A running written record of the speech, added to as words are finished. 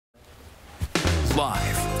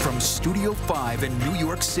Live from Studio 5 in New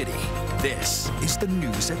York City, this is the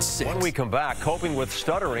news at 6. When we come back, coping with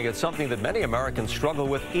stuttering is something that many Americans struggle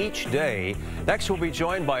with each day. Next, we'll be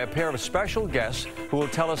joined by a pair of special guests who will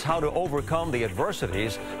tell us how to overcome the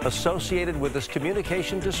adversities associated with this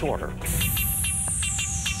communication disorder.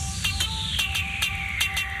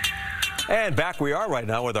 And back we are right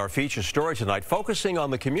now with our feature story tonight, focusing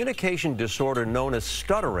on the communication disorder known as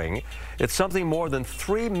stuttering. It's something more than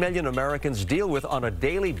 3 million Americans deal with on a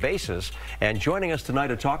daily basis. And joining us tonight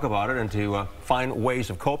to talk about it and to find ways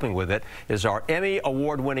of coping with it is our Emmy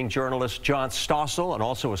award-winning journalist John Stossel, and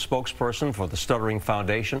also a spokesperson for the Stuttering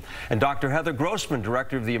Foundation, and Dr. Heather Grossman,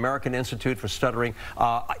 director of the American Institute for Stuttering.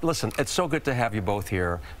 Listen, it's so good to have you both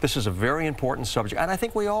here. This is a very important subject, and I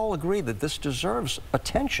think we all agree that this deserves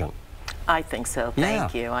attention. I think so.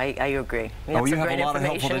 Thank you. I agree. Oh, you have a lot of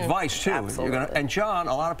helpful advice, too. Absolutely. And John,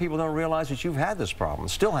 a lot of people don't realize that you've had this problem,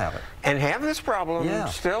 still have it. And have this problem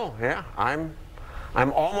still, yeah. I'm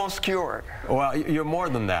almost cured. Well, you're more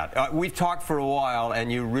than that. We've talked for a while,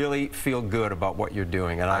 and you really feel good about what you're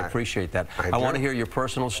doing, and I appreciate that. I want to hear your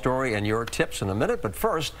personal story and your tips in a minute, but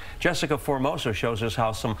first, Jessica Formoso shows us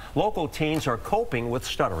how some local teens are coping with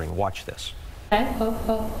stuttering. Watch this. I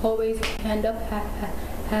always end up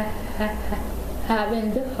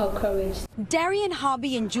having the courage. Darian,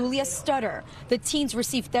 Hobby, and Julia stutter. The teens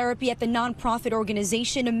receive therapy at the nonprofit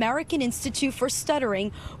organization American Institute for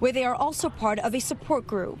Stuttering, where they are also part of a support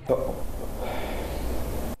group.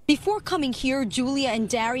 Before coming here, Julia and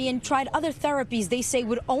Darian tried other therapies they say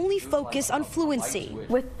would only focus on fluency.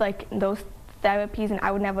 With like those therapies, and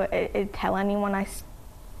I would never tell anyone I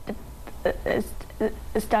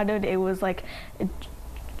stuttered. It was like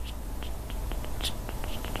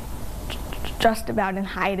just about in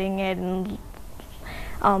hiding it and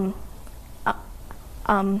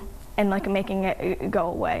like making it go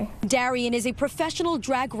away. Darian is a professional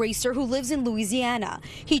drag racer who lives in Louisiana.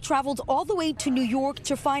 He traveled all the way to New York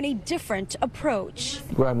to find a different approach.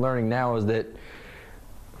 What I'm learning now is that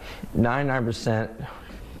 99%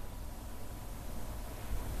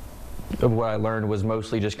 of what I learned was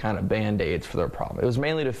mostly just kind of band-aids for their problem. It was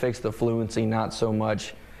mainly to fix the fluency, not so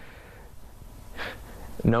much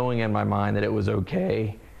knowing in my mind that it was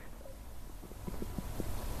okay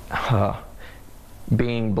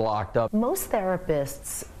being blocked up. Most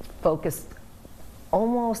therapists focus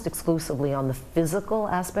almost exclusively on the physical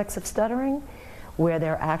aspects of stuttering, where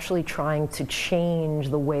they're actually trying to change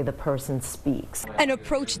the way the person speaks. An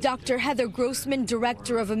approach Dr. Heather Grossman,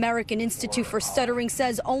 director of American Institute for Stuttering,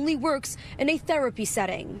 says only works in a therapy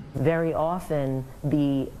setting. Very often,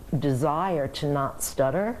 the desire to not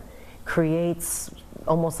stutter creates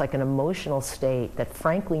almost like an emotional state that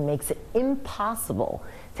frankly makes it impossible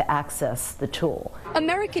to access the tool.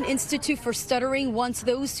 American Institute for Stuttering wants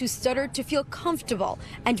those who stutter to feel comfortable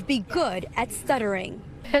and be good at stuttering.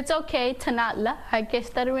 It's okay to not like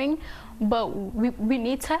stuttering, but we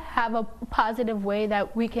need to have a positive way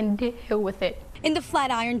that we can deal with it. In the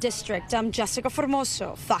Flatiron District, I'm Jessica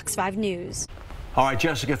Formoso, Fox 5 News. All right,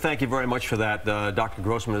 Jessica, thank you very much for that. Dr.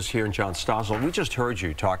 Grossman is here and John Stossel. We just heard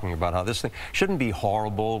you talking about how this thing shouldn't be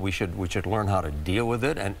horrible. We should learn how to deal with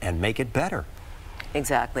it and make it better.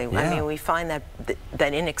 Exactly. Yeah. I mean, we find that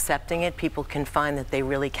in accepting it, people can find that they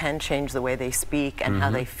really can change the way they speak and how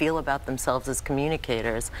they feel about themselves as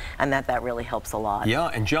communicators, and that really helps a lot. Yeah,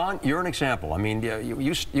 and John, you're an example. I mean,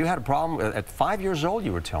 you had a problem at 5 years old,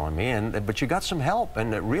 you were telling me, but you got some help,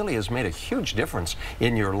 and it really has made a huge difference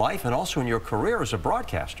in your life and also in your career as a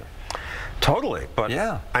broadcaster. Totally, but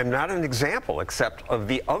I'm not an example except of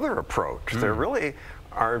the other approach. There really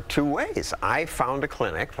are two ways. I found a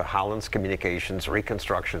clinic, the Hollins Communications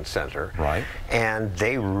Reconstruction Center, and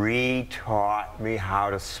they re-taught me how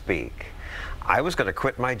to speak. I was going to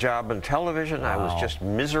quit my job in television. I was just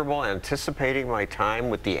miserable, anticipating my time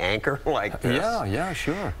with the anchor like this. Yeah,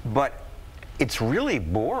 sure. But it's really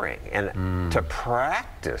boring, and to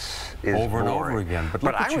practice is over and boring. over again.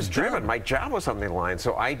 But I was driven. My job was on the line,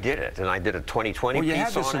 so I did it, and I did a 2020 piece on it. Well, you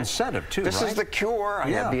had this incentive too, This is the cure. I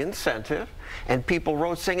had the incentive, and people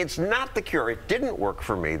wrote saying it's not the cure. It didn't work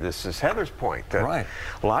for me. This is Heather's point. That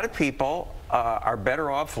a lot of people are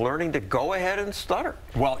better off learning to go ahead and stutter.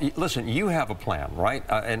 Well, listen, you have a plan, right?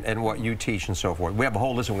 And what you teach and so forth. We have a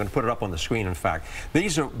whole list. We're going to put it up on the screen, in fact.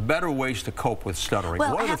 These are better ways to cope with stuttering.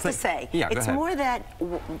 Well, I have to say, it's more that,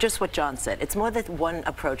 just what John said, it's more that one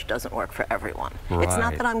approach doesn't work for everyone. It's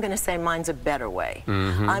not that I'm going to say mine's a better way.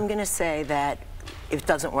 I'm going to say that it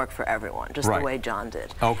doesn't work for everyone, just the way John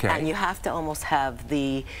did. Okay. And you have to almost have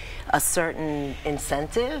a certain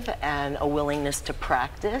incentive and a willingness to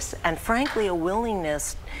practice, and frankly, a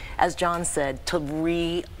willingness, as John said, to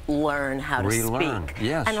relearn how to speak.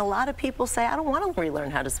 Yes. And a lot of people say, I don't want to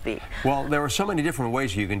relearn how to speak. Well, there are so many different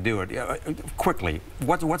ways you can do it. Quickly,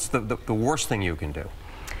 what's the worst thing you can do?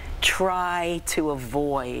 Try to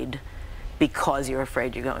avoid because you're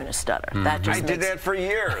afraid you're going to stutter. That just I did that for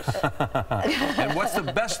years. And what's the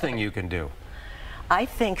best thing you can do? I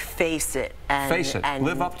think face it. And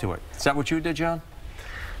live up to it. Is that what you did, John?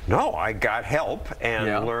 No, I got help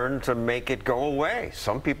and learned to make it go away.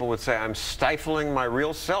 Some people would say I'm stifling my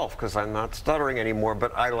real self because I'm not stuttering anymore,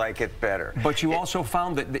 but I like it better. But you also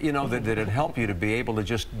found that, you know, that it helped you to be able to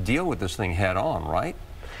just deal with this thing head on, right?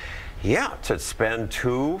 Yeah, to spend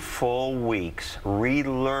 2 full weeks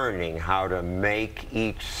relearning how to make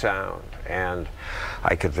each sound. And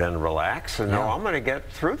I could then relax and know I'm going to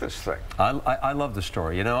get through this thing. I love the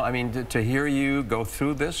story. You know, I mean, to hear you go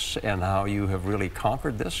through this and how you have really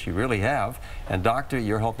conquered this, you really have. And Doctor,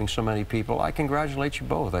 you're helping so many people. I congratulate you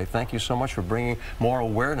both. I thank you so much for bringing more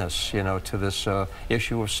awareness, you know, to this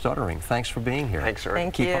issue of stuttering. Thanks for being here. Thanks, sir.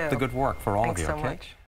 Thank you. Keep up the good work for all of you, Thanks so okay? much.